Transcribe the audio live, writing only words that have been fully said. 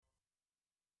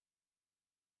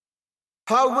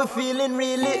How we feeling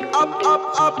really up,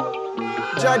 up, up.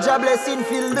 Jorja blessing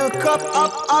fill the cup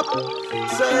up, up.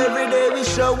 So every day we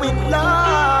showing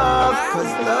love, cause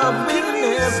love will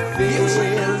never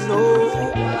fail,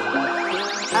 no.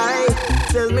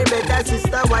 Tell me better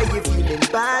sister, why you feeling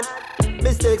bad?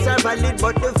 Mistakes are valid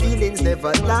but the feelings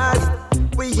never last.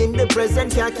 We in the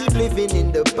present, can't keep living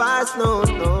in the past, no,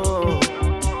 no.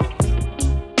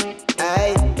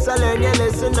 So learn your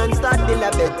lesson and start build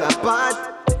a better path.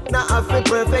 Not half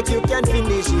perfect, you can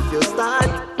finish if you start.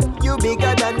 You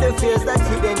bigger than the fears that's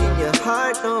hidden in your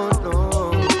heart, no,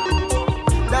 no.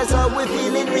 That's how we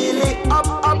feeling really up,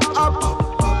 up, up.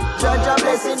 Jorja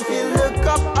blessing fill the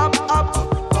cup up, up.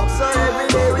 So every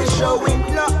day we showing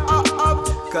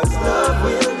love, cause love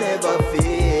will never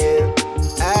fail.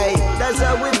 Aye, that's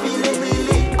how we feeling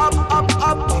really up, up,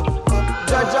 up.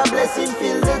 Jorja blessing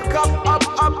fill the cup up,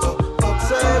 up.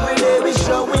 So every day we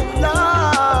showing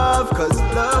love, cause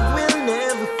love will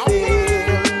never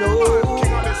fail, no.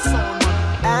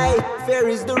 Aye, fear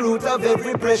is the root of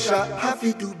every pressure. Have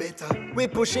to do better. We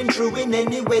pushing through in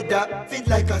any weather. Feel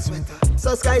like a sweater.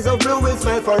 So skies of blue will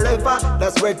smile forever.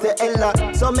 That's where to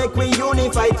Ella. So make we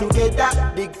unify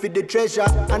together. Dig for the treasure.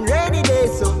 And rainy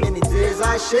days, so many days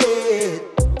I shade.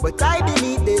 But I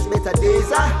believe there's better days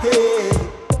ahead.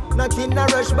 Not in a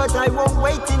rush, but I won't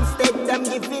wait instead. I'm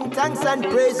giving thanks and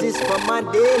praises for my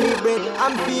daily bread.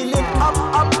 I'm feeling up,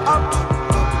 up, up.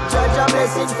 Jorja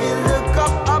blessing fill the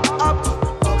cup up, up.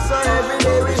 So every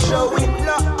day we showing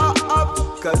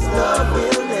love, cause love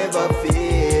will never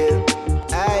fail.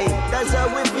 Aye, that's how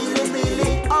we feeling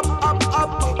really up, up,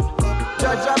 up.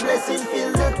 Jorja blessing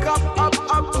fill the cup up,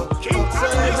 up. So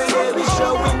every day we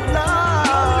showing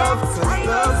love, cause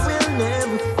love will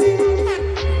never fail.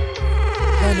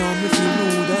 I know me feel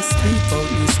mood to speak out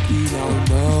this queen, oh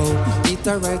no. Meet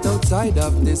her right outside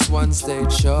of this one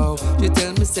stage show. She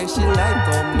tell me say she like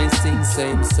how me sing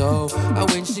same so. And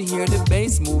when she hear the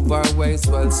bass move her waist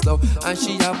well slow. And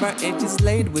she have her edges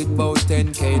laid with both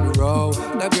 10K in a row.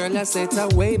 The girl I said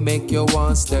away make you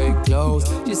want stay close.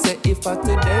 She said if I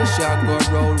today she go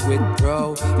roll with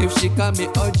pro. If she call me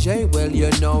OJ, well you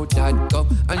know that go.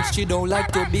 And she don't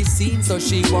like to be seen so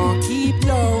she won't keep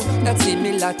low. That's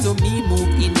similar to me move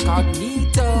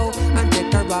incognito and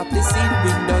take her off the scene,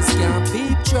 windows can't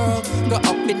peep through. Go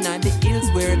up in the hills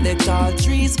where the tall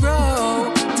trees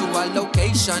grow. To a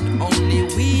location only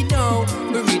we know.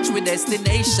 We reach with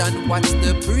destination, watch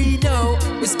the pre-know.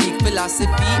 We speak philosophy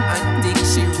and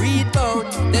things she read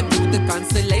about. Them do the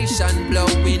constellation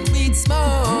blowing with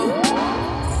smoke.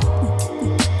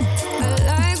 I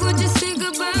like what you think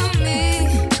about me.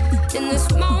 In this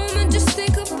moment just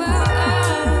think about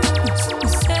us.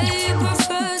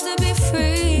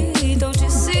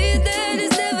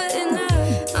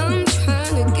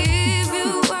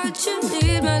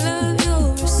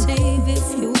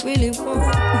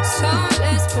 So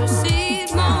let's proceed.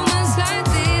 Moments like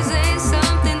these ain't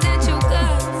something that you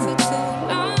got for too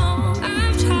long.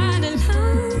 I'm trying to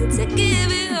learn to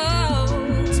give it all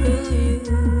to you.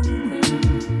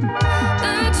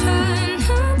 I'm trying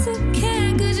not to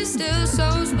care cause you're still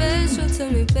so special to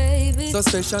me, baby. So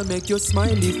special make you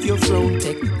smile if you frown.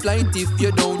 Take flight if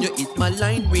you don't. You hit my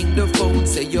line, ring the phone.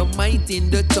 Say you're might in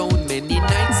the town. Many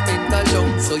nights spent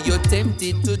alone. So you're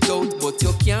tempted to doubt, but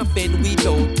you can't bend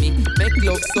without me. Make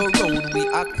love so round. We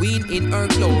are queen in her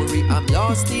glory. I'm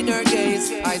lost in her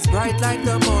gaze. Eyes bright like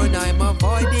the moon. I'm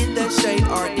avoiding the shade.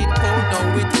 Heart it cold,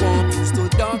 now it warm. Used to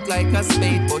dark like a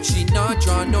spade, but she not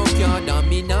draw no card. And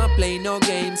me not play no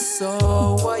games.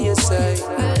 So what you say?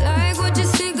 I like what you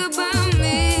think about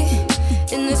me.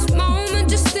 In this moment,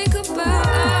 just think about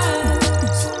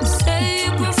us. Say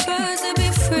you prefer to be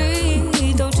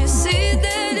free. Don't you see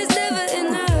that it's never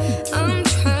enough? I'm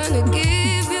trying to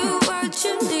give you what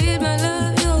you need. My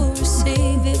love, you'll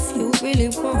receive if you really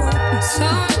want. So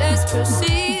let's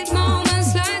proceed.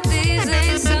 Moments like these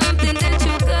ain't something that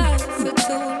you got for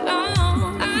too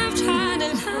long. I'm trying to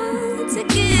learn to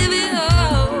give it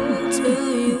all to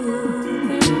you.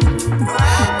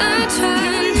 I'm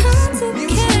trying not to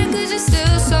care cause you're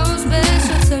still so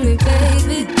special to me,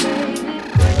 baby.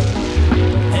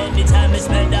 Anytime I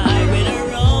smell the hybrid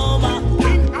aroma,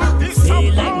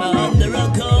 feel like I'm under a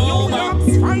coma.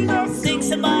 Think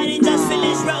somebody just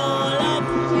finished roll up.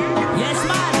 Yes,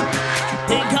 man.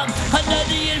 Think I'm under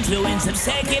the influence of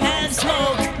secondhand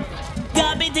smoke.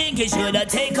 Got me thinking, should I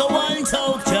take a one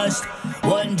toke? Just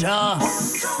one draw.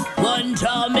 One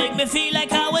draw make me feel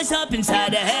like I was up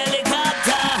inside a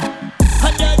helicopter.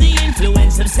 Under the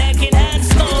influence of secondhand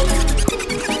smoke.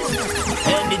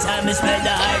 Anytime I smell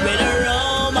the hybrid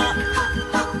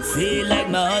aroma, feel like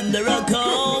I'm under a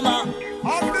coma.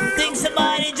 Think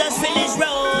somebody just finished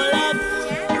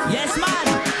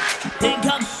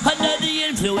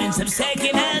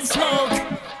second-hand smoke.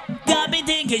 Got me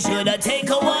thinking, should I take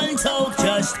a one toke?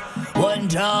 Just one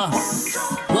draw.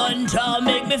 One draw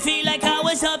make me feel like I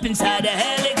was up inside a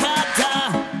helicopter.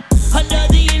 Under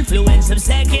the influence of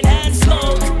second-hand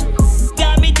smoke.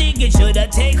 Got me thinking, should I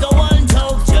take a one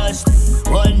toke? Just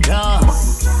one draw.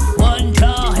 One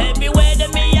draw. Everywhere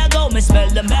that me I go, me smell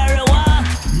the marijuana.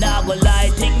 Now go lie,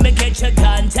 think me catch a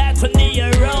contact from the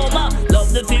aroma.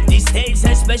 Love the 50 states,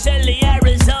 especially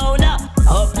Arizona.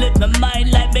 Uplift my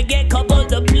mind like me get couple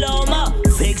diploma.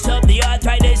 Fix up the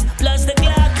arthritis plus the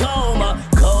glaucoma.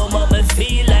 Coma, me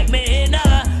feel like me in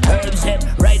a herbs hip.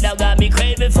 Right now got me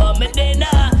craving for my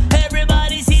dinner.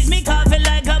 Everybody sees me coughing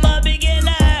like I'm a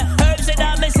beginner. Herbs in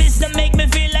my system make me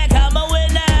feel like I'm a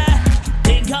winner.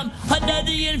 Think I'm under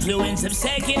the influence of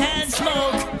secondhand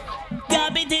smoke.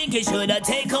 Got me thinking, should I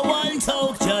take a one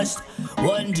toke? Just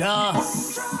one draw.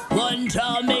 One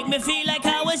draw make me feel like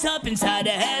I was up inside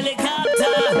a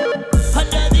helicopter.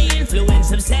 Under the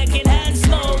influence of secondhand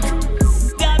smoke.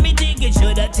 Got me thinking,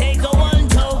 should I take a one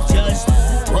toke? Just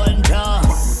one draw.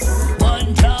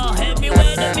 One draw.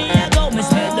 Everywhere that me I go, me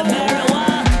smell the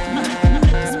marijuana.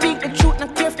 Speak the truth,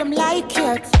 not care if them like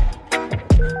it.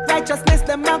 Righteousness,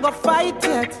 them I go fight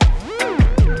it.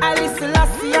 I listen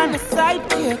Lassie on the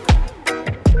sidekick.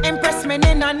 Impress me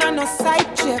in and no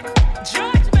side check.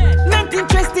 Not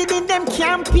interested in them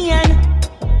campaign.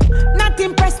 Not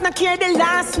impressed, not care the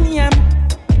last name.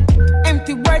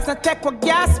 Empty words, not take what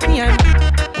gas pain.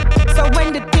 So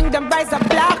when the thing them rise a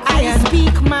black iron. I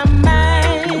speak my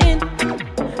mind.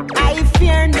 I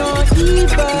fear no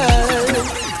evil.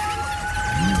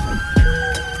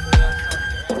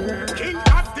 King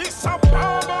of this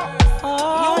Obama.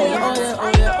 Oh yeah, oh yeah,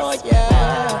 oh yeah, oh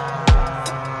yeah.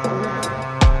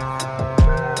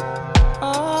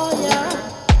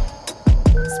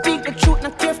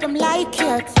 Them like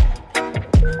it.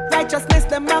 Righteousness,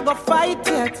 them I go fight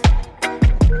it.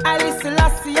 I listen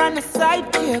Lassie on the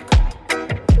sidekick.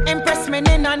 Impress me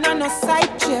in and no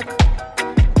side check.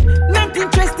 Not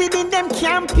interested in them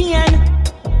campaign.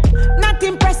 Not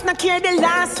impressed, not care the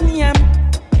last name.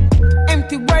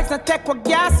 Empty words, not take what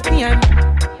gas pain.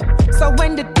 So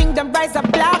when the thing them rise a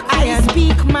black iron. I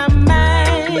speak my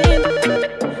mind.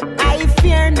 I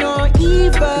fear no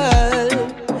evil.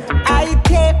 I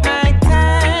take my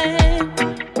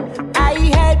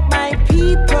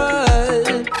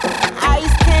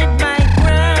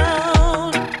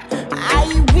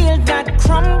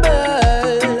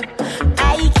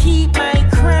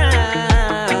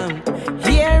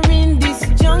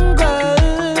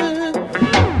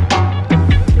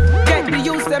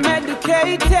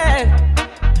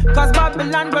cause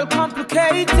Babylon well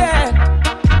complicated.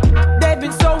 They've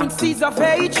been sowing seeds of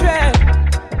hatred.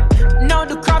 Now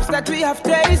the crops that we have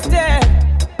tasted.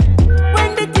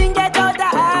 When the thing get out the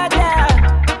harder,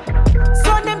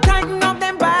 so them tighten up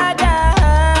them border.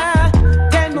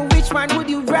 Tell me which one would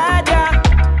you rather?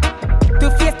 To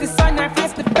face the sun or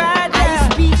face the father? I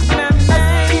speak my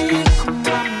mind.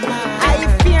 I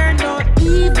fear no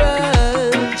evil.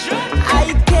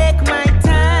 I take my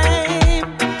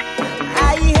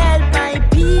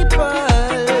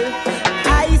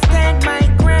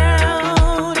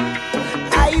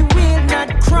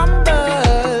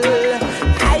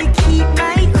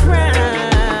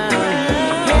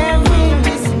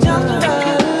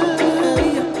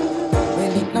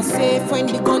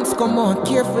come on,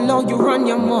 careful how you run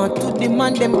your mouth. To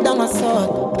demand them down a sword.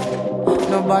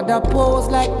 Nobody pose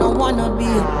like no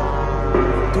wannabe.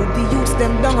 To the youths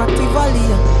them down a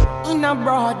Tivoli. In a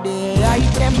broad day, I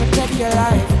them protect your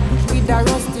life. With a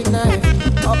rusty knife,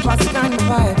 up a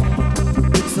standby.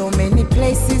 So many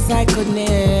places I could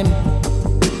name.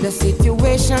 The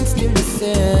situation still the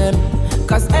same.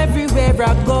 Cause everywhere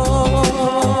I go,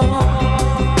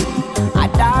 a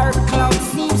dark cloud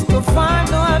seems to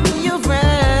follow me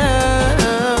around.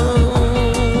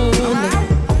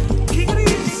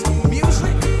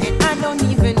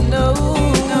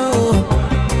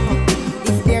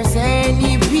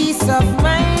 Of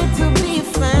mind to be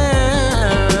found.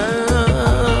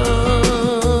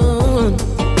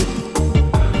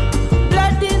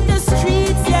 Blood in the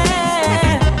streets,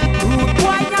 yeah. Rude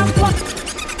boy and fuck.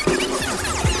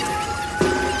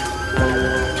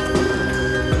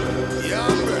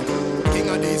 Younger, king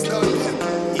of these done them.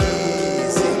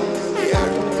 Easy, yeah.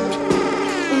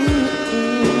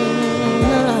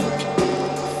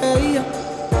 Hey,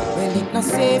 well, it not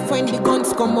safe when the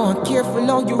guns come on. Careful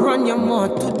how you run your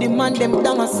mouth. To demand them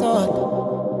down a sword.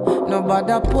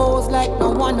 Nobody pose like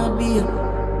no wannabe.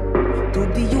 To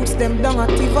the youths them down a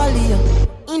Tivoli.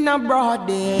 In a broad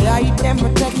day, I them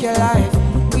protect your life.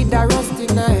 With a rusty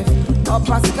knife, up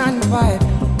a standpipe.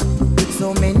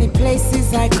 So many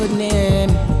places I could name,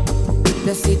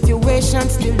 the situation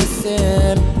still the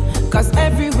same. Cause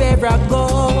everywhere I go,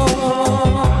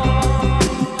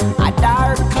 a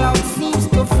dark cloud seems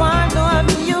to follow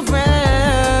me around.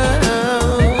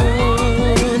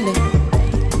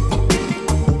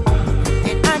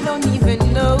 And I don't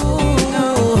even know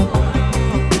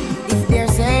if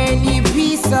there's any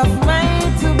peace of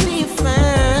mind to be found.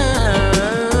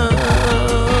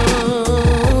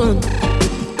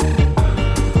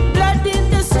 Blood in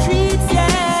the streets,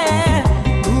 yeah.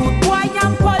 Rude boy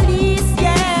and police,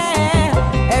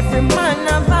 yeah. Every man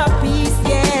have a piece,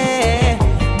 yeah.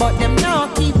 But them now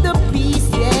keep the peace,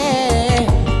 yeah.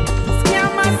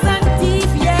 Scammers and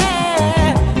thief,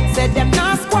 yeah. Said them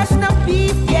now squash no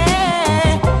beef,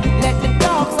 yeah. Let the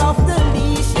dogs off the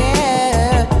leash,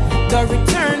 yeah. The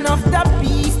return of the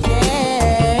beast,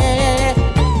 yeah.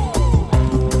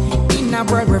 In a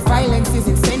world where violence is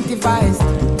incentivized,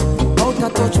 out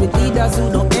of touch with leaders who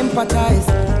don't empathize.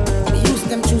 The youth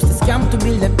them choose to scam to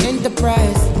build them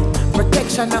enterprise.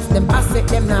 Protection of them asset,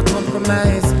 them not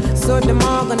compromise. So them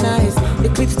organize,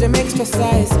 equips them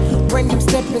exercise. When them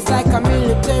step is like a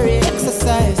military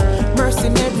exercise.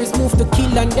 Mercenaries move to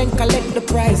kill and then collect the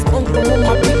prize. Uncle,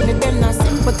 mama, picnic, them not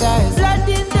sympathize. Blood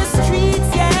in the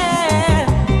streets, yeah.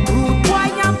 Rude boy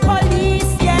and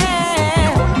police,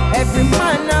 yeah. Every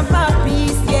man have a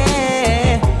piece,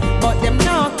 yeah. But them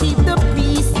now keep the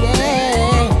peace,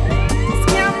 yeah.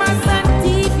 Scammers and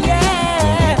thief,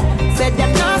 yeah. Said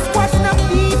them now squash no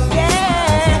beef,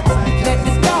 yeah. Let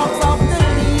the dogs off the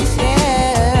leash,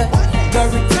 yeah. The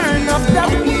return of the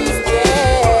beast,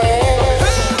 yeah.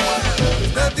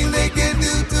 Nothing they can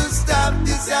do to stop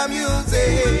this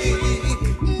music.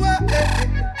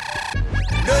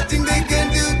 Nothing they can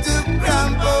do to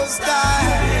cramp our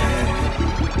style.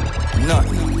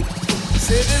 Nothing.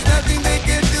 Say there's nothing they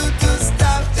can do to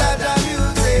stop Jaja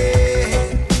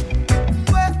music.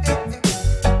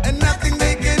 And nothing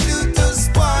they can do to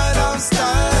spoil our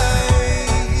style.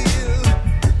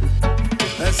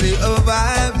 I say our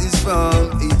vibe is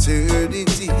from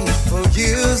eternity, for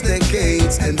years,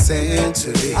 decades, and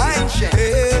centuries.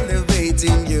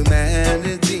 Elevating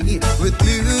humanity with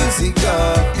music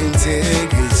of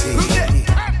integrity.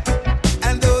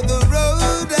 And though the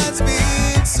road has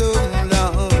been so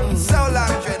long,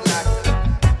 dreadlock,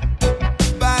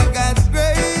 by God's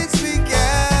grace we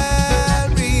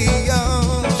carry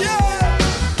on.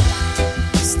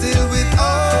 Still with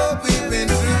all we've been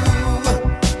through,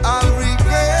 our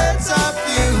regrets are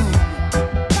few,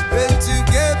 and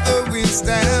together we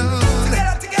stand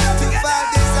to fight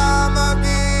this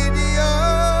Armageddon.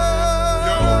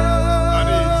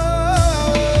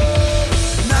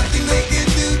 Nothing they can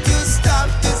do to stop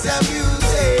this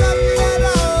music.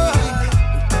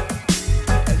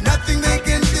 And nothing they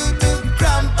can do to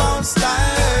cramp our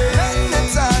style.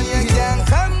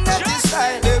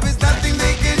 There is nothing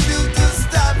they can do to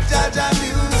stop Jaja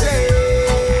music.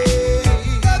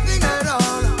 Nothing at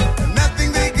all. And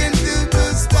nothing they can do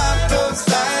to stop our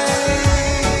style.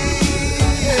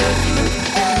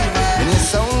 When your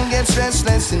soul gets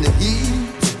restless in the heat,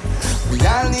 we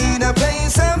all need a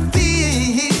place of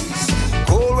peace.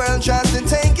 Whole world tries to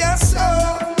take your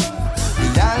soul. We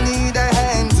all need a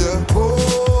hand to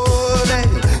hold it.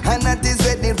 And that is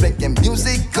where the reggae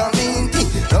music come in.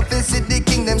 Love is the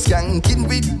kingdom skanking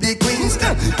with the queens.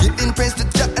 Giving praise to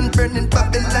Jah and burning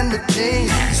Babylon with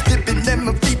chains. Slipping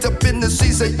them feet up in the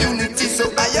seas of unity.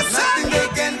 So I have Nothing they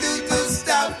can do to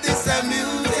stop this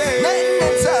music. nothing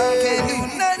at all, can't do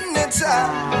nothing at all.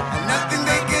 And nothing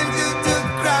they can do to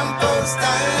cramp our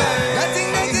style. Nothing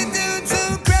they can do to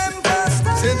cramp us.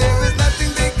 Say there is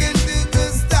nothing they can do to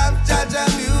stop Jaja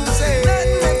music.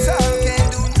 Nothing at all, can't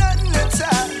do nothing at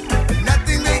all.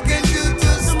 Nothing they can do to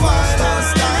spoil our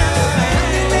style.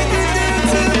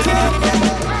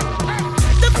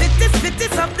 The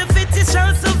fittest of the fittest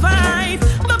shall survive.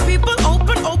 My people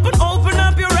open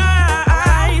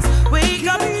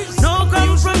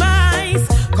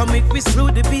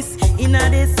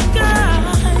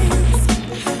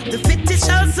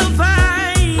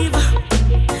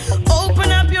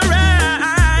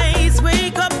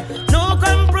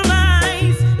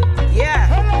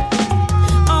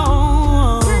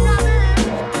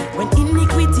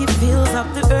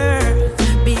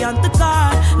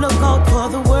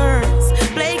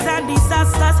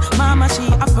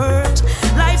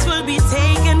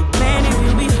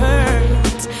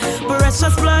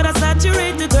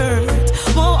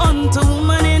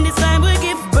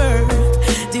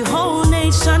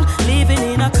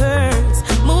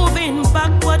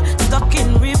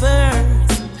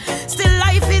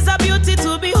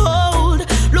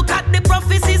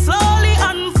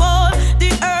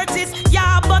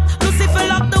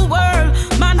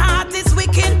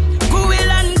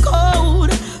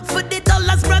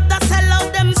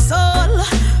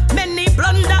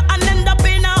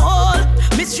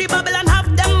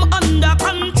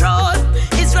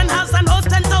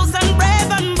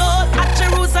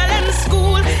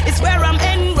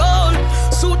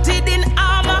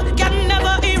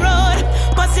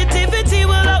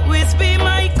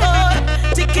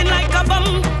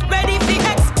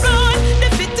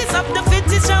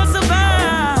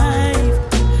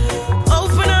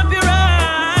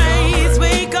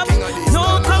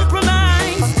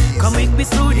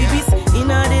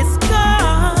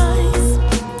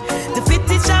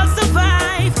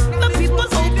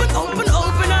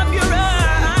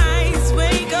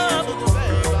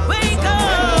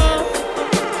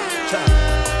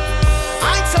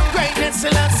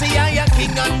Selassie, I a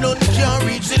king and none can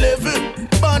reach the level.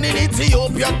 Born in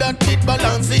Ethiopia, that did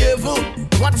balance the evil.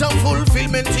 What a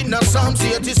fulfillment in the Psalms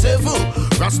 87.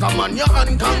 Rastaman, you're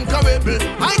unconquerable.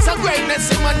 Heights of greatness,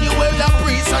 Emmanuel, a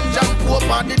priest, and John Pope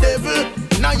and the devil.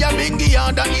 Now you're being the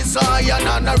other Isaiah and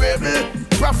honorable.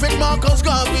 Prophet Marcus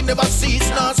God, we never cease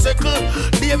nor second.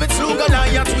 David slew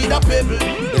Goliath with a pebble.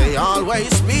 They always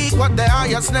speak what their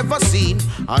eyes never seen,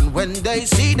 and when they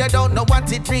see, they don't know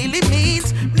what it really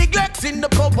means. Neglecting the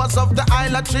purpose of the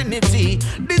Isle of Trinity,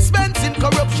 dispensing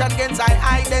corruption against our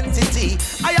identity.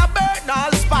 I have burned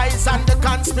all spies and the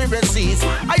conspiracies.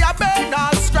 I have burned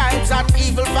all scribes and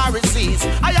evil Pharisees.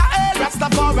 I have hail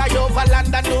Rastafari over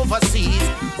land and overseas.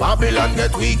 Babylon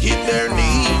get weak in their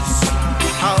knees.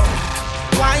 How?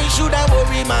 Why should I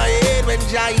worry my head when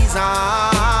Jah is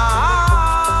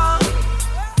on?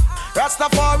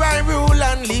 Rastafari rule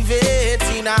and live it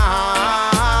in a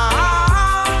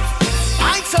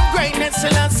heights of greatness,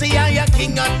 Selassie, I a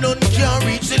king and none can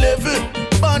reach the level.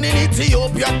 Born in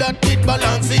Ethiopia, that did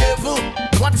balance the evil.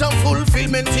 What a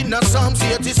fulfillment in the Psalms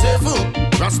 87.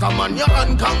 Rastaman, you're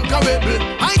unconquerable.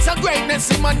 Heights of greatness,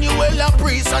 Emmanuel, a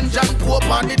priest, and John Pope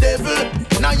and the devil.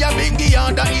 Now you're being the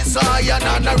other Isaiah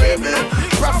and honorable.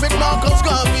 Prophet Marcus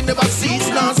God, we never cease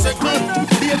nor second.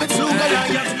 David slew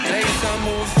Goliath. Place I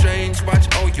move strange, watch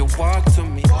how you walk to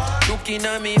me. Looking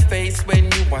at me face when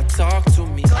you a talk to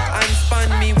me. And span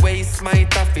me waist,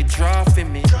 might have to draw for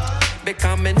me.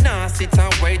 Because me nah sit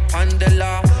and wait on the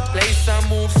law. Place I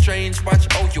move strange, watch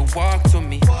how you walk to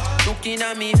me. Looking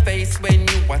at me face when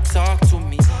you a talk to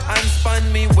me. And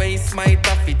span me waist, might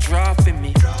have to draw for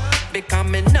me. Because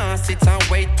me nah sit and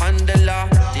wait on the law.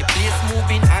 The place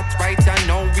moving hot right and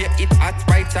now where it hot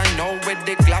right and now with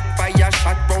the Glock fire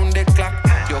shot round the clock.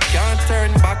 You can't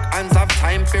turn back, hands have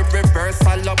time for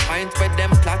reversal of pint with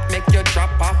them plot make you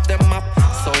drop off the map.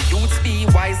 So youths be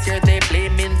wise here, they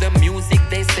blaming the music.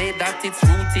 They say that it's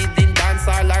rooted in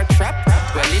dancehall or trap.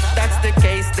 Well, if that's the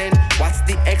case, then what's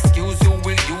the excuse you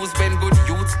will use when good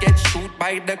youths get shoot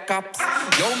by the cops?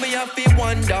 Yo, me have to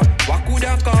wonder, what could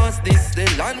have caused this? The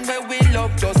land where we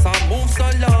love just a move so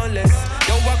lawless.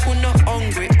 Yo, I could not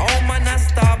hungry, oh man I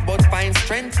starve, but find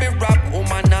strength for rap, oh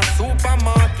man a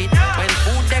supermarket. When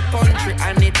food the country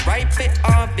and it ripe for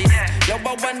harvest. Yo,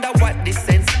 I wonder what the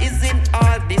sense is in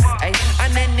all this, eh?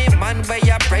 And any man where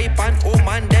you pray pan, oh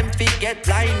man them forget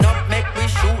line up, make we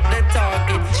shoot the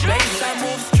target. Place I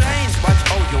move strange, watch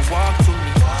how you walk to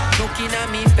me. Looking at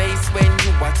me face when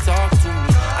you a talk to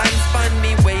me. And span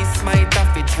me waist, might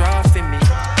have to draw for me.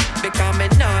 Because me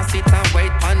nah sit and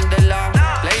wait on the law.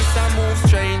 Place I move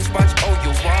strange, watch how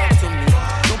you walk to me.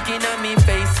 Looking at me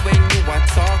face when you a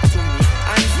talk to me.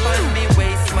 And span me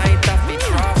waist, might have to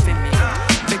draw for me.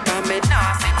 Because me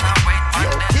nah sit and wait on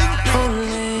the law.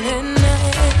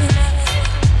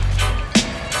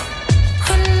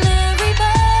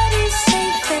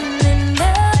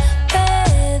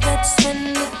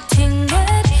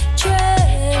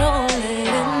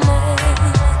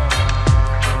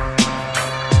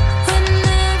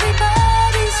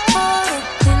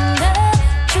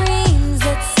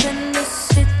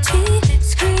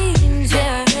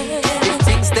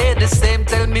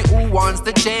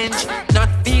 The change, not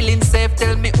feeling safe,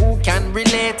 tell me who can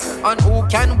relate, on who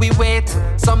can we wait,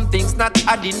 some things not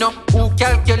adding up, who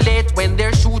calculate, when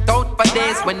they're shoot out for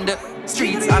days, when the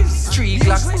streets have 3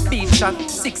 glocks, beat shot,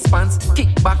 6 pants,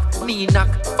 kickback, knee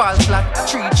knock, fall flat,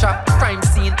 tree chop, crime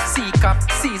scene, see cops,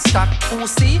 see stock, who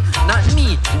see, not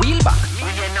me, wheel back.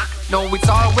 No, it's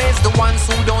always the ones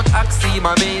who don't act, see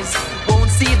my maze. Won't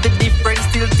see the difference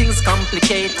till things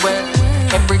complicate. Well,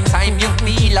 every time you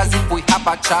feel as if we have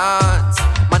a chance,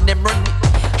 man, them run me.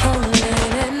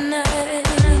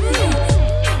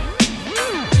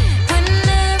 When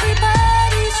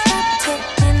everybody's wrapped up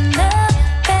in the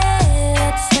bed,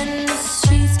 that's when the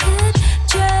streets get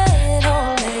dread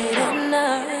all late at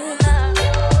night.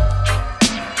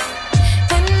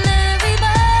 When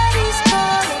everybody's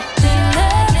caught up in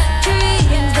their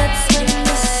dreams, that's when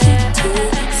the city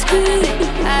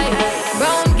screams.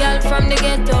 Brown girl from the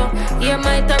ghetto, hear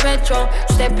my retro,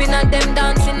 stepping at them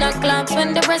dancing at clubs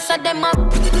when the rest of them up.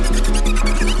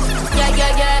 Yeah.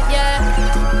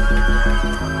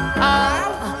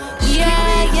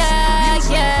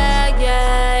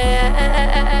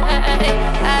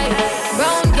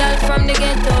 Brown girl from the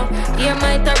ghetto, hear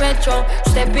my retro,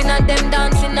 stepping at them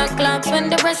dancing at clubs when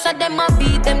the rest of them a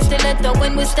beat them stiletto.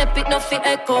 When we step it, no fi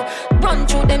echo. Run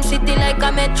through them city like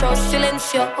a metro,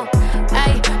 silencio.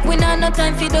 Aye, we not no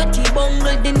time for dirty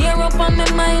bungle. Dinero on my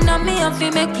mind and me have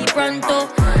to make it pronto.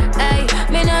 Aye,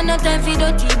 me We not no time for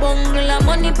dirty bungle. And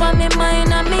money for me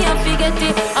mind and me I forget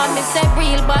it. And me say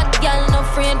real bad girl, no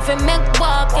afraid for make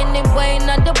walk anywhere in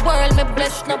the world. Me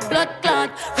bless no blood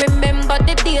clot. Remember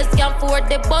the days can't afford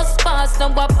the bus pass. No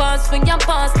what pass when you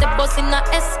pass the bus in a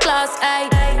S-class. Ay,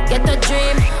 get a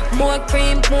dream, more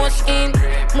cream, more skin,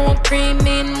 more cream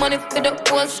in money for the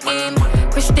whole scheme.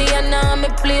 Christiana, me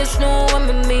place know what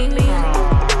me mean.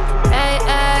 Ay,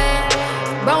 ay.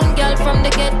 Brown girl from the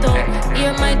ghetto,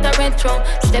 ear might a retro.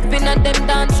 Stepping at them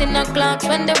dancing a clocks.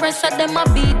 When the rest of them a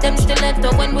beat them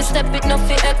stiletto. When we step it,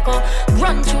 nothing echo.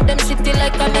 Run through them city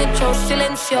like a metro.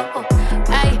 Silencio.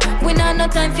 Aye, we not no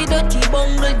time for dirty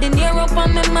bungle. Dinero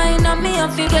on my mind and me a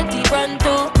feel get it run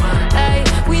to. Aye,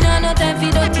 we not no time for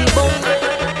dirty bungle.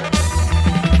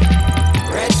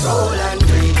 Red, gold and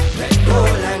green, red,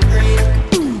 gold and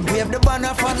green. We have the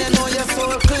banner from you know your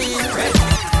soul clean. Red.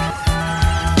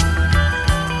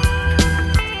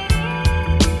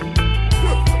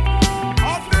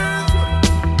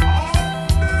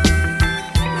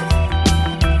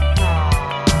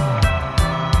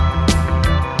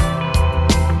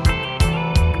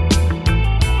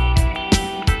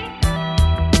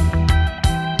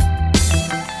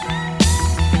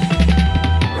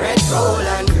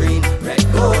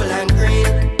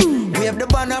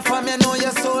 From you know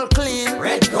your soul clean.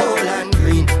 Red, gold and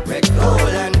green. Red, gold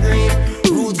and green.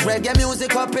 Roots reggae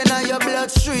music up in your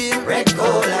bloodstream. Red,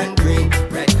 gold and green.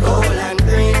 Red, gold and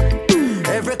green.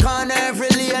 Every corner, every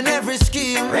lane, every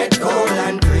scheme. Red, gold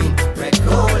and green. Red,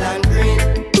 gold and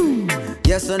green.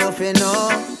 Yes enough you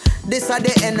know. This are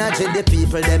the energy, the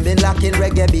people, them been locking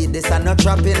reggae beat. This are not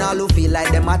trapping, all who feel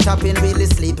like them are tapping, really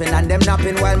sleeping. And them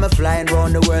napping while me flying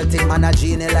round the world. Think man a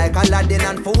genie like Aladdin.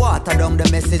 And for water down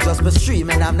the message just be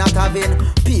streaming. I'm not having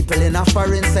people in a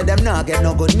foreign say them not get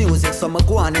no good music. So me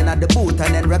go on in at the booth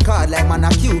and then record like man a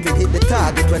Cupid. Hit the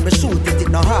target when we shoot it, it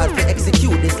no hard to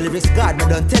execute this lyrics. God, me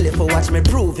don't tell it for watch me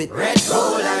prove it. Red,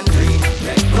 gold and green,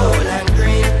 red, gold and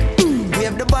green.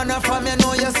 Wave the banner from you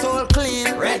know your soul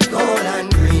clean. Red, gold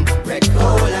and green, red,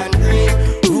 gold and green.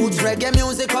 Roots reggae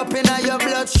music up in your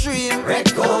bloodstream.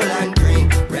 Red, gold and green,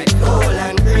 red, gold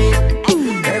and green.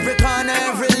 Every corner,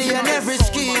 every lane, every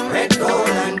scheme. Red, gold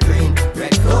and green,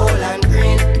 red, gold and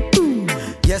green.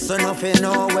 Yes enough you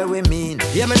know where we mean.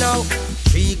 Hear me now.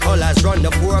 3 colors run the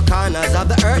 4 corners of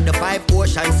the earth. The 5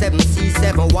 oceans, 7 seas,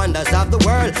 7 wonders of the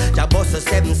world. Jah bust the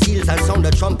 7 seals and sound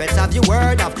the trumpets of your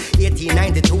word. Of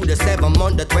 1892, the 7th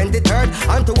month, the 23rd.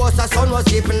 Unto us a son was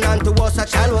given, unto us a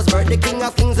child was birthed. The King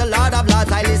of Kings, the Lord of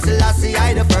Lords, I listen, Lassie,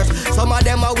 I the first. Some of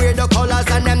them are weird the colors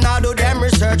and them now do them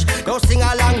research. Don't sing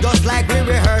along just like we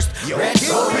rehearsed. Red,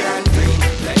 gold and green,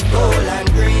 red, gold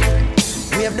and green.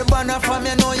 We have the banner from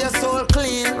you know your soul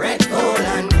clean. Red, gold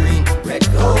and green, red,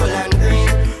 gold and green.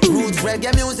 Roots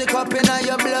reggae music up in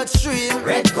your bloodstream.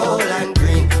 Red, gold and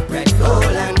green, red, gold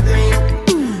and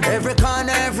green. Every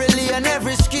corner, every lane,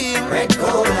 every scheme. Red,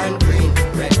 gold and green,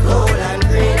 red, gold and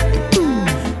green.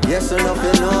 Yes enough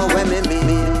you know when me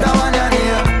mean. That one you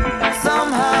hear.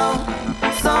 Somehow,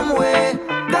 some way,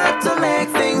 got to make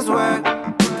things work.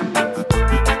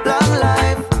 Long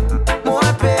life,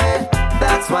 more pay.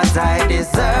 That's what I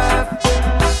deserve.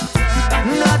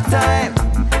 No time,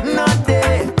 no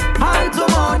day, hand to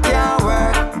mouth can't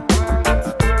work.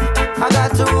 I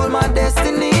got to rule my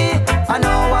destiny. I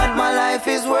know what my life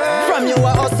is worth. From you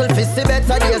a hustle for see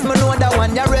better days. Me know that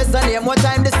one you resonate. More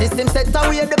time the system set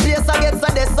away. The place I get so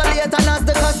desolate. And as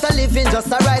the cost of living just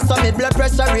a rise. So me blood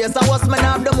pressure raise. And what's man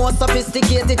have the most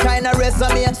sophisticated kind of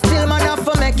resume. Still man have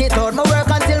to make it out. Me work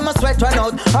until my sweat run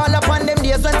out. All upon them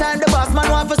days when time the boss man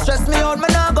want to stress me out. Me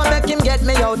not gonna make him get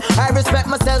me out. I respect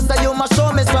myself so you must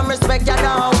show me some respect you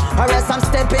know. Or else I'm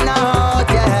stepping out,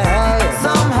 yeah.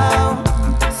 Somehow,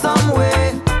 some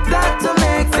way, got to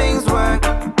make things work.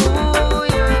 Ooh,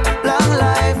 yeah. Long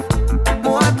life,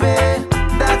 more pay,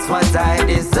 that's what I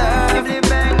deserve.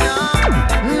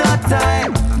 No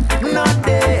time, no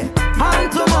day,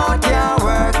 hand to mouth can't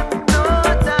work. No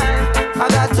time, I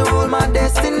got to rule my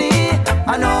destiny.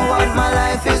 I know what my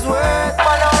life is worth.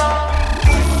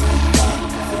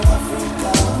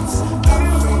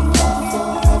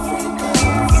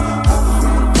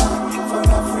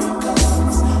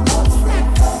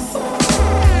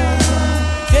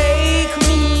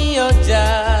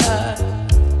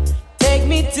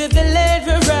 To the land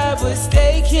where I was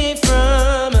taken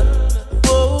from.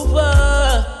 Oh,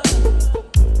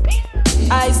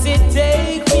 I said,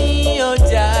 take me, oh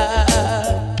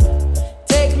God.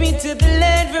 Take me to the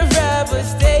land where I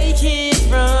was taken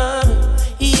from.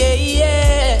 Yeah,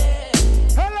 yeah.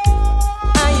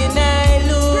 I and I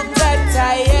looked at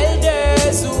our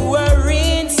elders who were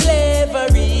in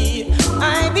slavery.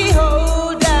 I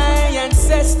behold, I and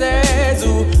said,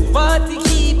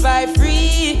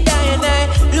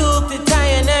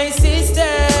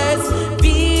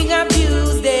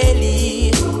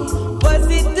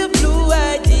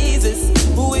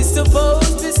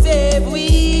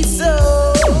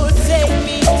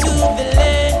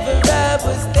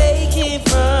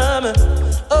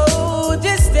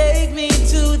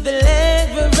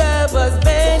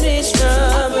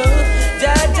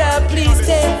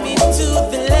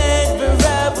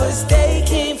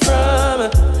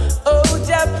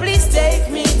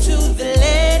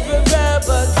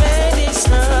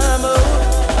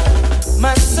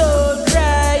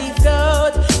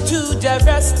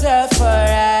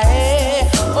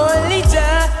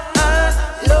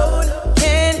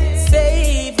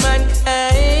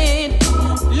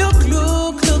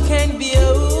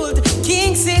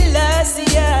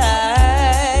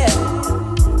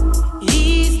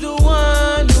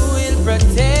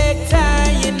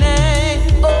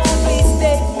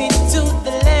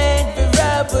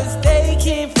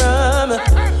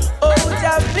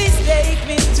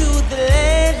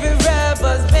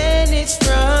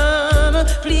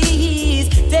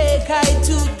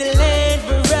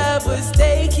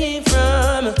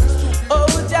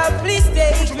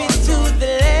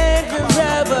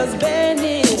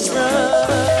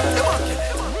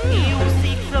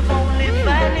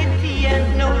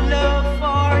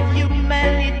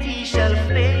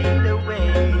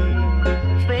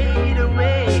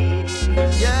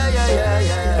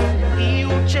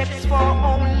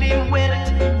 only wealth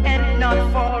and not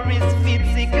for his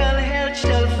physical health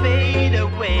shall fade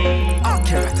away.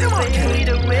 Fade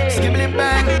away. Skibbly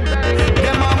bang.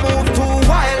 Them a move too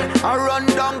wild, a run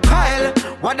down Kyle.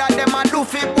 What that them a do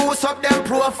fi boost up them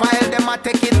profile? Them a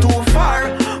take it too far,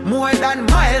 more than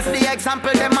miles. The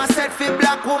example them a set fi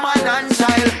black woman and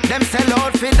child. Them sell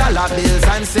out fi dollar bills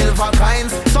and silver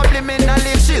coins.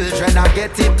 Subliminally children a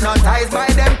get hypnotized by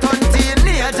them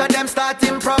teenager. Them start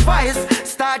improvise,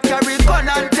 start carry gun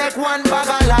and take one bag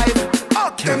of life.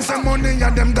 Them some money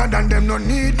and them dad and them no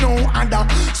need no other.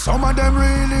 Some of them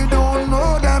really don't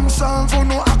know themselves. Who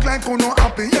no act like who no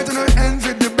happy, yet no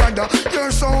envy the brother. Your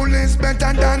soul is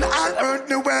better than all earth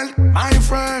the wealth. My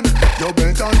friend, you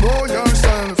better know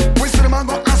yourself. We see them a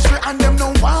go astray and them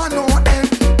no want no help.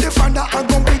 The father I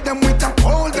go beat them with a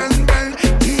golden bell.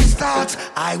 These thoughts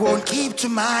I won't keep to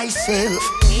myself.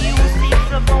 He who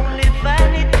seeks of only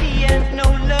vanity and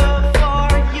no love for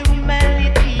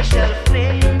humanity shall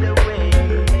fade away.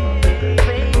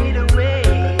 Fade away.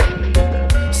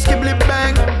 Skibbly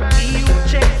bang. He who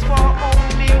checks for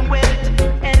only wealth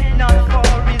and not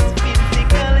for his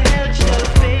physical health shall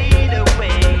fade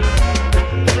away.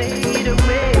 Fade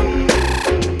away.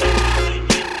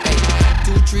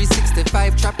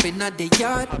 2365 trapping at the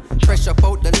yard. Fresh up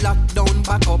out the lockdown,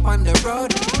 back up on the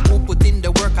road. Who put in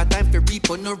the work, a time to reap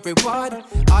on no reward.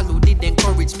 All who did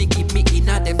encourage me, keep me in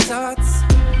at them thoughts.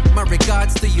 My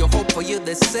regards to you, hope for you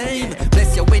the same.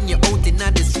 Bless you when you're out in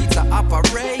the streets I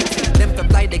operate. Them to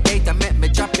fly the gate and make me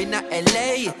drop in at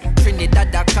LA.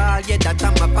 Trinidad I call, yeah, that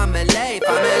I'm a family.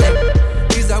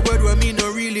 Is a word where me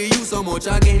no really use so much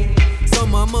again.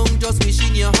 Some among just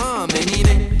wishing you harm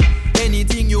anyway.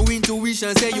 Anything you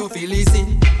intuition say you feel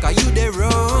listen. Cause you the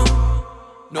wrong.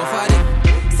 No for them.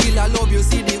 Still I love you,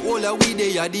 see the whole of we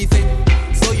they are defend.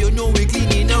 So you know we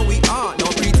cleaning and we are no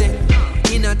pretend.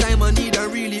 In a time I need a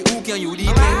really who can you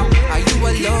depend? Are you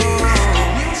alone?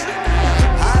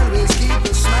 Always keep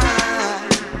a smile.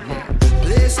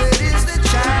 Blessed is the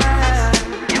child.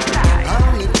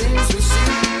 Only things we see.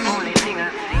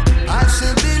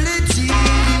 Possibility.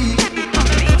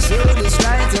 So this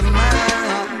light of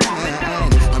mine,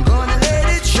 I'm gonna let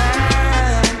it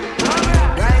shine.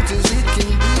 Bright as it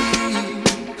can be.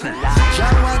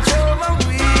 Shine watch over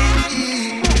me.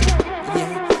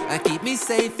 Yeah, I keep me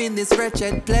safe in this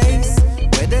wretched place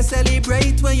where they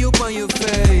celebrate when you on your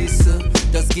face.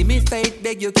 Just give me faith,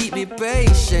 beg you keep me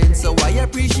patient. So I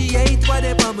appreciate what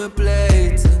they on my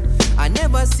plate. I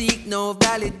never seek no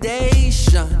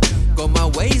validation. Go my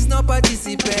ways, no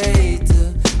participate.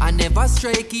 I never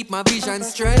stray, keep my vision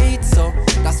straight. So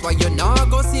that's why you not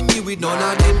go see me with none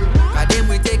of them. Cause them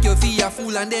we take your fee a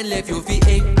fool and then left you fee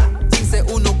egg. Things say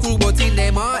who no cool but in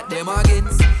them heart, them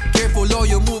against. Careful how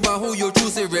you move and who you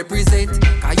choose to represent.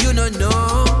 Cause you don't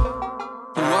know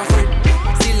who are friend.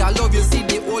 Still I love you, see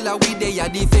the whole of we they are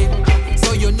defend.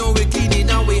 So you know we cleaning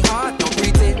and we heart, no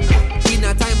pretend. In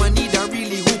a time I need a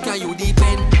really who can you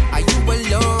depend? Are you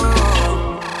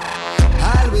alone?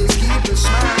 Always keep a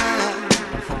smile.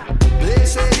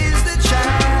 Blessed is the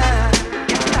child.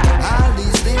 All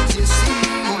these things you see.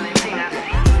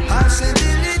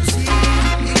 Possibility.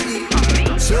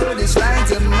 So this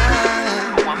light of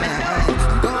mine,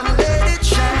 I'm gonna let it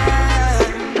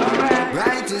shine.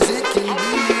 Bright as it can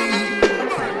be.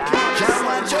 Shine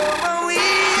watch over we.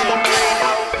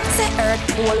 Say earth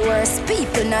whole worse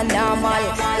people not normal.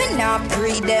 Me not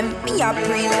breed them, me a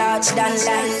breed large than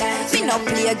life. Me no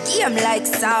play a game like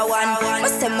Sawan.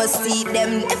 Must say me see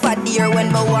them never dear when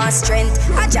me want strength.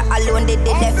 Aja alone they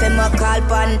did if me call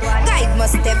pan. Guide me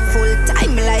step full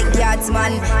time like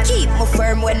guardsman. Keep me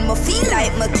firm when me feel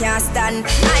like me can't stand.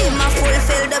 I'm a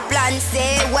fulfill the plan.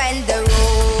 Say when the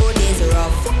road is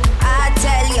rough, I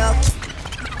tell you.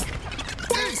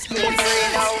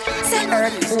 Say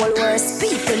earth whole worse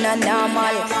people not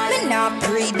normal. Me not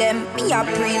breed them, me a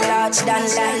breed large than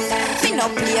life. Me no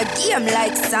play a game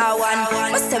like Sawan.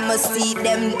 Must say me see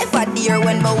them never dear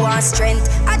when me want strength.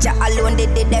 Aja alone they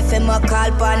did if me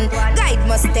call pan. Guide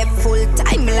me step full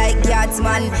time like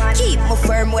guardsman. Keep me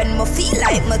firm when me feel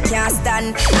like me can't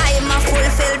stand. I'm a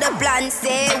fulfill the plan.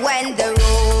 Say when the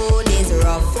road is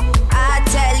rough, I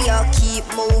tell you keep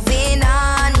moving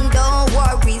on. Don't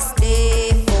worry,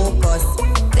 stay focused.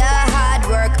 The hard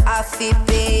work I fi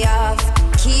pay off.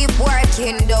 Keep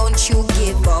working, don't you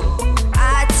give up.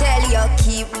 I tell you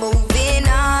keep moving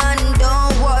on.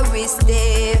 Don't worry,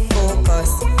 stay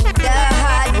focused. The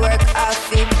hard work I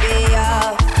fi pay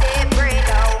off. Stay brave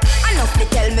now. Enough to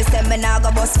tell me say me nah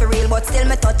go bust for real, but still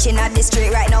me touching at the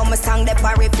street right now. Me song they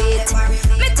pa repeat.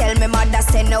 Me tell me mother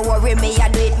say no worry, me I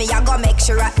do it. Me I go make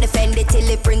sure I defend it till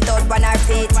it print out on our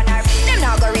feet. Them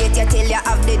not go rate you till you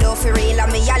have the dough for real.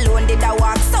 And me alone did a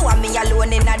walk, so I'm me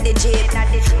alone in the jeep.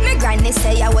 Me granny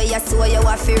say ya where you saw you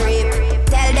have to rape.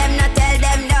 Tell them no.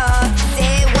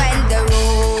 Say when the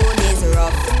road is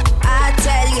rough, I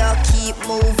tell you keep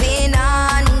moving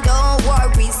on. Don't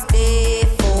worry, stay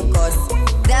focused.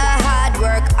 The hard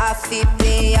work have to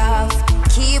pay off.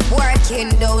 Keep working,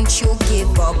 don't you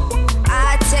give up.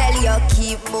 I tell you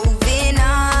keep moving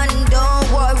on.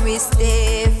 Don't worry,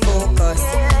 stay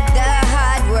focused. The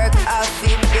hard work have to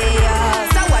pay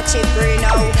off. So watch it burn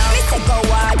out. Me say go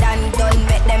hard and done,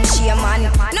 make them shame man.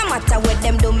 No matter what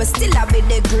them do, me still a be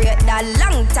the great. That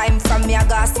long time from me I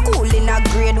got school in a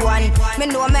grade 1. Me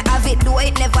know me have it, though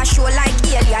it never show like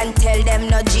alien. Tell them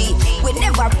no G, we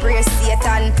never pray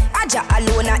Satan. Aja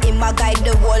alone a him a guide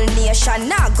the whole nation.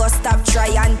 Now go stop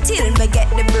try until me get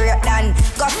the breakdown.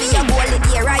 Go for your goal in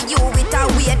here and you with a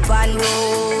weight van.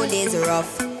 Road is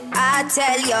rough, I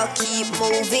tell you keep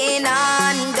moving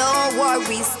on. Don't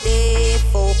worry, stay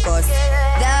focused.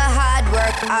 The hard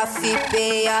work have to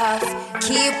pay off.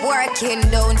 Keep working,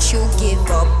 don't you give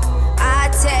up. I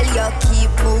tell you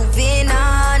keep moving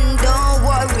on. Don't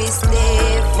worry,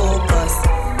 stay focused.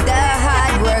 The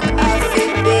hard work have to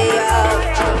pay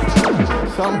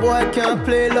off. Some boy can't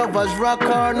play lovers rock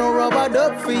or no rubber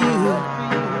duck for you.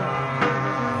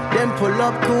 Them pull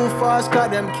up too fast cause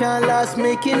them can't last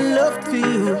making love to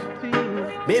you.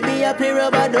 Baby I play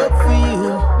rubber duck for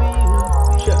you.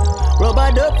 Sure.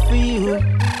 Rubber duck for you.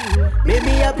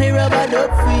 Baby I play rubber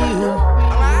duck for you.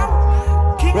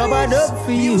 Rubber duck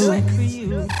for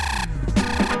you.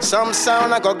 Some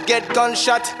sound I go get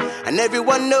gunshot, and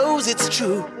everyone knows it's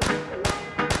true.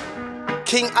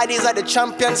 King Addies are the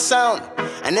champion sound,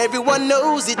 and everyone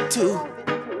knows it too.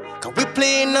 Cause we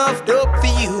play enough dope for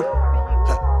you.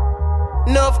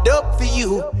 Enough dope for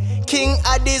you. King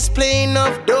Addies play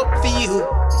enough dope for you.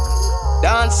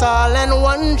 Dance all and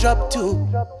one drop too.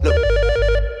 Look.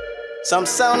 Some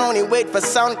sound only wait for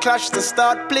sound clash to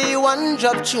start play one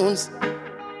drop tunes.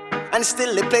 And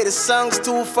still they play the songs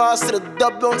too fast so the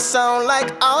dub don't sound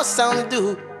like our sound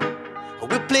do.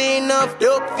 We play enough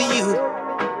dope for you.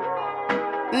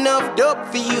 Enough dope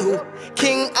for you.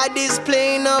 King Addies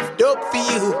play enough dope for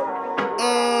you.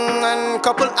 And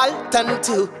couple Alton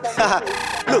too.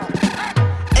 Look,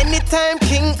 anytime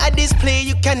King Addies play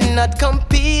you cannot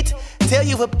compete. Tell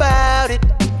you about it.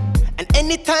 And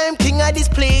anytime King Addies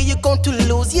play you going to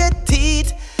lose your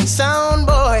teeth. Sound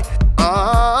boy,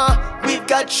 we've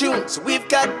got tunes, we've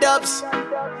got dubs.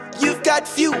 You've got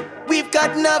few, we've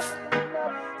got enough.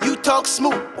 You talk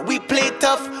smooth, we play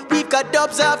tough. We've got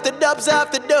dubs after dubs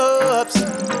after dubs.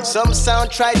 Some sound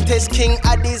try to test King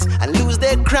Addies and lose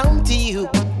their crown to you.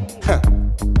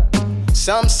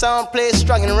 Some sound play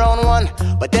strong in round 1,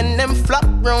 but then them flop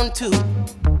round 2.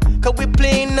 Cause we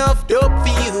play enough dope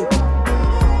for you.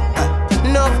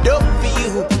 Enough dope for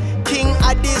you. King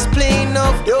Addies play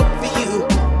enough dope for you.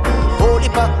 Hold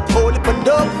it up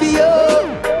dope for you.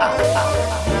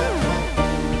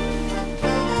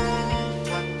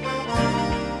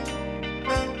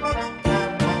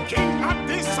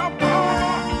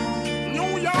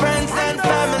 Friends and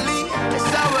family, it's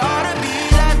how we ought to be.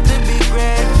 Lot to be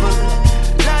grateful,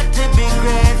 lot to be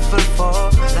grateful for.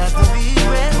 Lot to be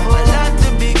grateful, a lot to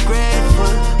be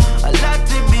grateful, a lot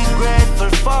to be grateful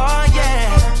for, yeah.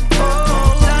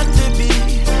 Oh, lot to be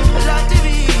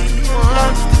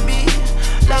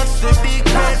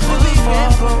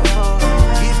grateful for.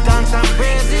 Give thanks and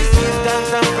praises,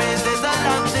 there's a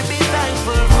lot to be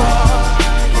thankful for.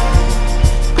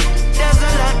 There's a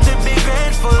lot to be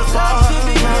grateful for.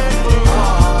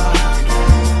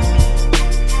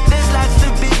 There's lots to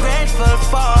be grateful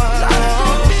for.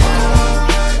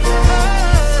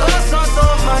 Oh, so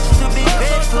much to be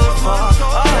grateful for.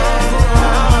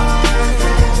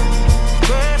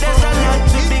 There's a lot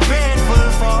to be grateful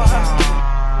for.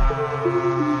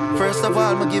 First of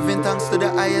all, I'm giving thanks to the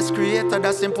highest creator.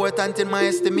 That's important in my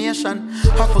estimation.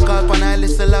 Half a call pan I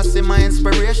listen last in my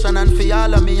inspiration. And for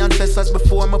all of me ancestors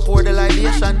before me pour the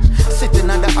libation. Sitting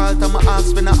at the altar, my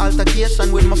ask for an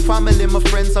altercation. With my family, my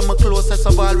friends and my closest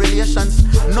of all relations.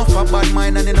 Enough a bad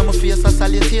mind and in my face a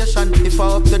salutation. If I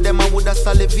up to them I would have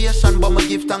salivation. But me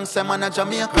give thanks I'm a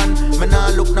Jamaican. Me nah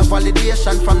look no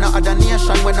validation from no other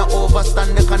nation. When I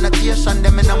overstand the connotation,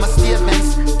 them in my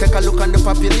statements. Take a look on the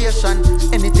population.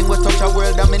 Anything we touch a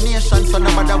world domination. So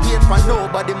nobody wait for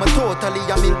nobody. Me totally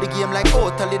I milk the game like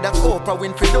totally. That's Oprah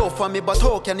Winfrey do for me. But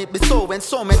how can it be so when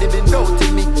so many been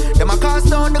doubting me? Them a cast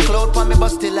down the cloud for me, but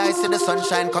still I see the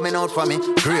sunshine coming out for me.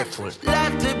 Grateful.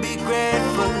 Lot to be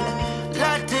grateful,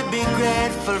 lot to be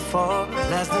grateful for.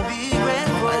 Lot to be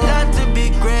grateful, a lot to be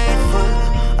grateful,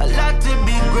 a lot to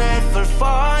be grateful grateful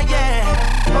for, yeah.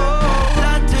 Oh,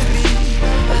 lots to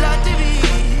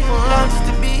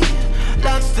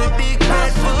be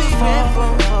grateful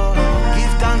for.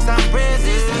 Give thanks and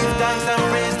praises,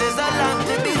 there's a lot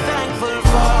to be thankful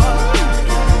for.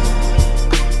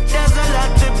 There's a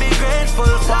lot to be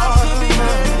grateful for.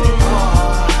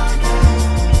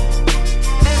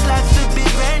 There's lots to be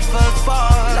grateful for.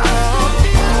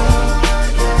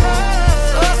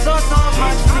 So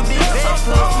much to be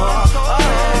grateful for.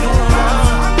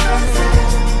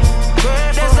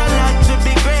 There's a lot to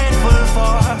be grateful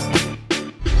for.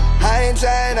 High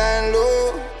tide and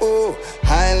low, oh,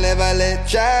 I'll never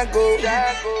let ya go.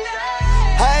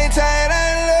 High tide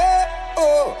and low,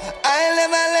 oh, I'll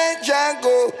never let ya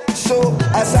go. So,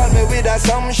 assault me with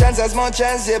assumptions as much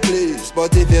as you please.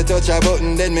 But if you touch a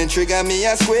button, then me trigger me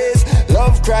a squeeze.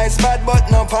 Love cries bad, but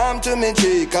no palm to me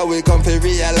cheek. I will come to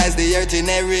realize the earth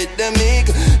inherit the meek.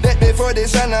 Let before the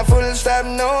sun a full stop,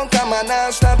 no, come on now,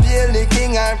 stop yell the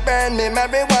king and burn me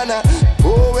marijuana.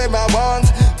 Go where I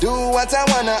want, do what I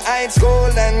wanna. Ice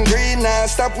gold and green, now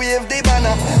stop wave the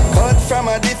banner. Cut from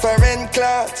a different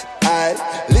cloth. I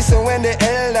listen when the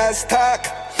elders talk.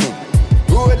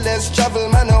 Roadless travel,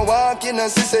 man, I walk. You know,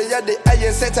 sister, you're the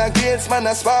highest set of grades, man,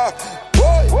 I spark.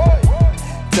 Boy,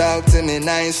 talk to me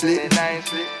nicely.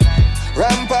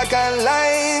 Rampack and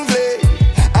lively.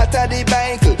 After the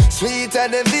Bible, sweet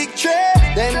at the victory.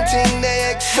 Then thing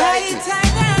they excite. High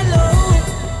tide and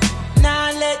low,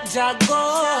 now let ya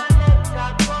go.